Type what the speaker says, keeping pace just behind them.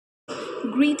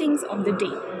Greetings of the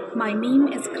day. My name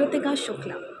is Kritika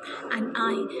Shukla and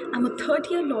I am a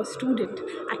third-year law student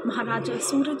at Maharaja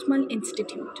Surajmal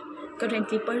Institute,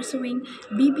 currently pursuing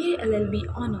BBA LLB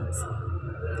Honours.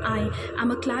 I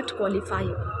am a CLAT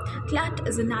qualifier. CLAT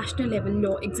is a national level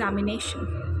law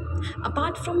examination.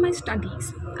 Apart from my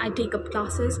studies, I take up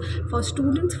classes for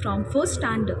students from 1st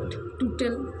standard to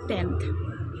till 10th.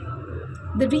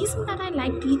 The reason that I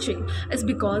like teaching is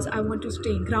because I want to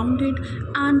stay grounded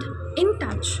and in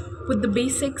touch with the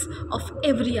basics of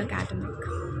every academic.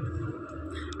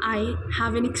 I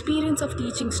have an experience of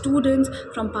teaching students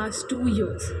from past 2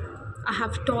 years. I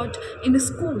have taught in a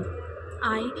school.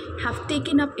 I have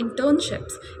taken up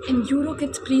internships in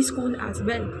Eurokids preschool as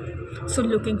well. So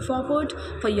looking forward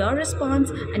for your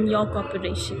response and your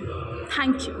cooperation.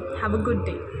 Thank you. Have a good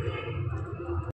day.